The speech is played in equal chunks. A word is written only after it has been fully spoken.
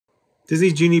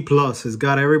Disney Genie Plus has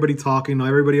got everybody talking,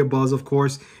 everybody abuzz, of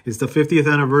course. It's the 50th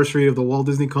anniversary of the Walt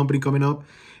Disney Company coming up,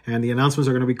 and the announcements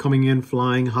are going to be coming in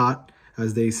flying hot,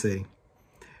 as they say.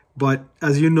 But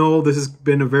as you know, this has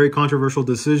been a very controversial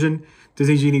decision.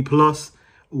 Disney Genie Plus,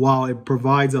 while it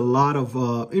provides a lot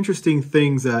of interesting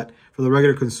things that for the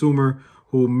regular consumer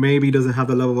who maybe doesn't have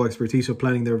the level of expertise of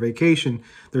planning their vacation,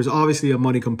 there's obviously a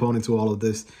money component to all of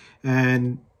this.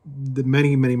 And the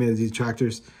many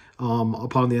detractors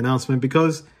upon the announcement,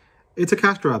 because it's a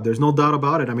cash grab. There's no doubt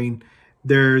about it. I mean,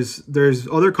 there's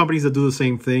other companies that do the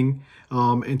same thing,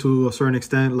 and to a certain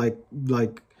extent,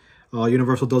 like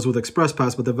Universal does with Express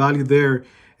Pass, but the value there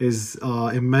is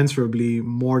immeasurably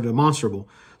more demonstrable.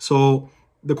 So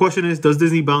the question is, does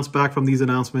Disney bounce back from these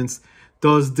announcements?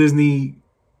 Does Disney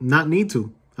not need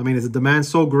to? I mean, is the demand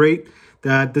so great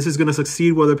that this is going to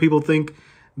succeed whether people think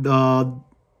that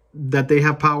they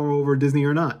have power over Disney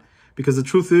or not? Because the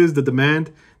truth is, the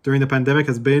demand during the pandemic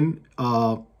has been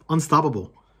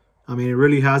unstoppable. I mean, it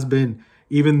really has been.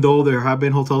 Even though there have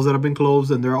been hotels that have been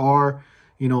closed and there are,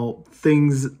 you know,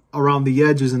 things around the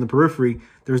edges in the periphery,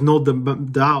 there's no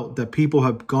doubt that people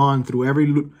have gone through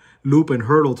every loop and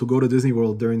hurdle to go to Disney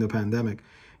World during the pandemic,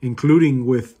 including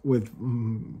with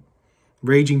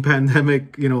raging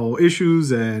pandemic, you know, issues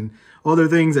and other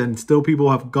things, and still people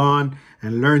have gone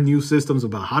and learned new systems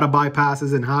about how to buy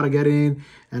passes and how to get in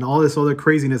and all this other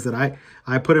craziness that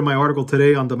I put in my article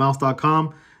today on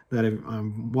themouse.com that I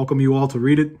welcome you all to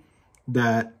read it,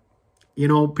 that, you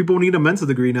know, people need a Mensa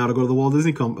degree now to go to the Walt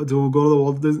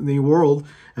Disney World,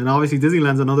 and obviously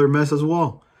Disneyland's another mess as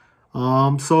well.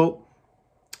 So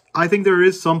I think there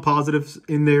is some positives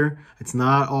in there. It's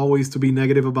not always to be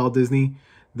negative about Disney.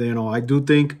 You know, I do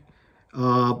think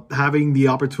having the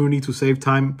opportunity to save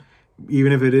time,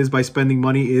 even if it is by spending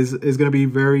money, is going to be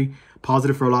very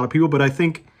positive for a lot of people. But I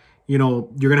think, you know,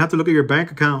 you're going to have to look at your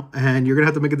bank account and you're going to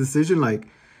have to make a decision like,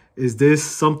 is this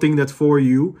something that's for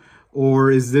you?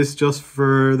 Or is this just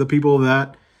for the people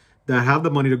that have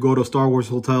the money to go to Star Wars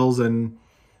hotels and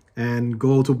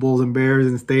go to Bulls and Bears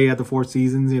and stay at the Four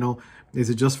Seasons? You know, is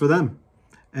it just for them?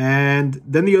 And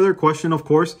then the other question, of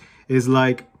course, is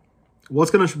like,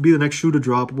 what's going to be the next shoe to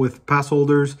drop with pass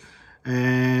holders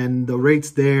and the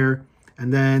rates there?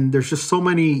 And then there's just so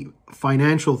many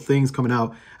financial things coming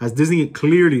out as Disney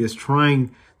clearly is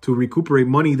trying to recuperate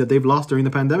money that they've lost during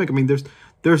the pandemic. I mean,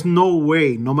 there's no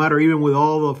way, no matter even with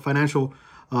all the financial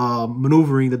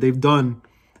maneuvering that they've done,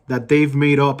 that they've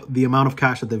made up the amount of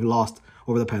cash that they've lost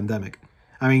over the pandemic.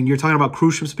 I mean, you're talking about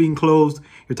cruise ships being closed.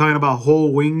 You're talking about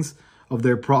whole wings of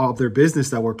their business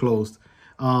that were closed.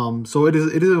 So it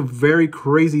is a very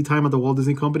crazy time at the Walt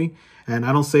Disney Company. And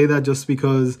I don't say that just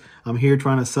because I'm here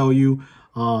trying to sell you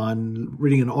on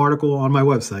reading an article on my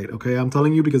website. Okay, I'm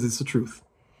telling you because it's the truth.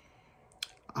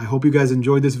 I hope you guys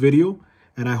enjoyed this video,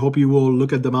 and I hope you will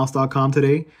look at themouse.com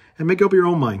today and make up your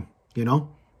own mind. You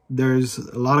know, there's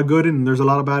a lot of good and there's a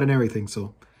lot of bad in everything.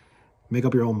 So make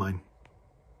up your own mind.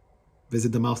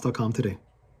 Visit themouse.com today.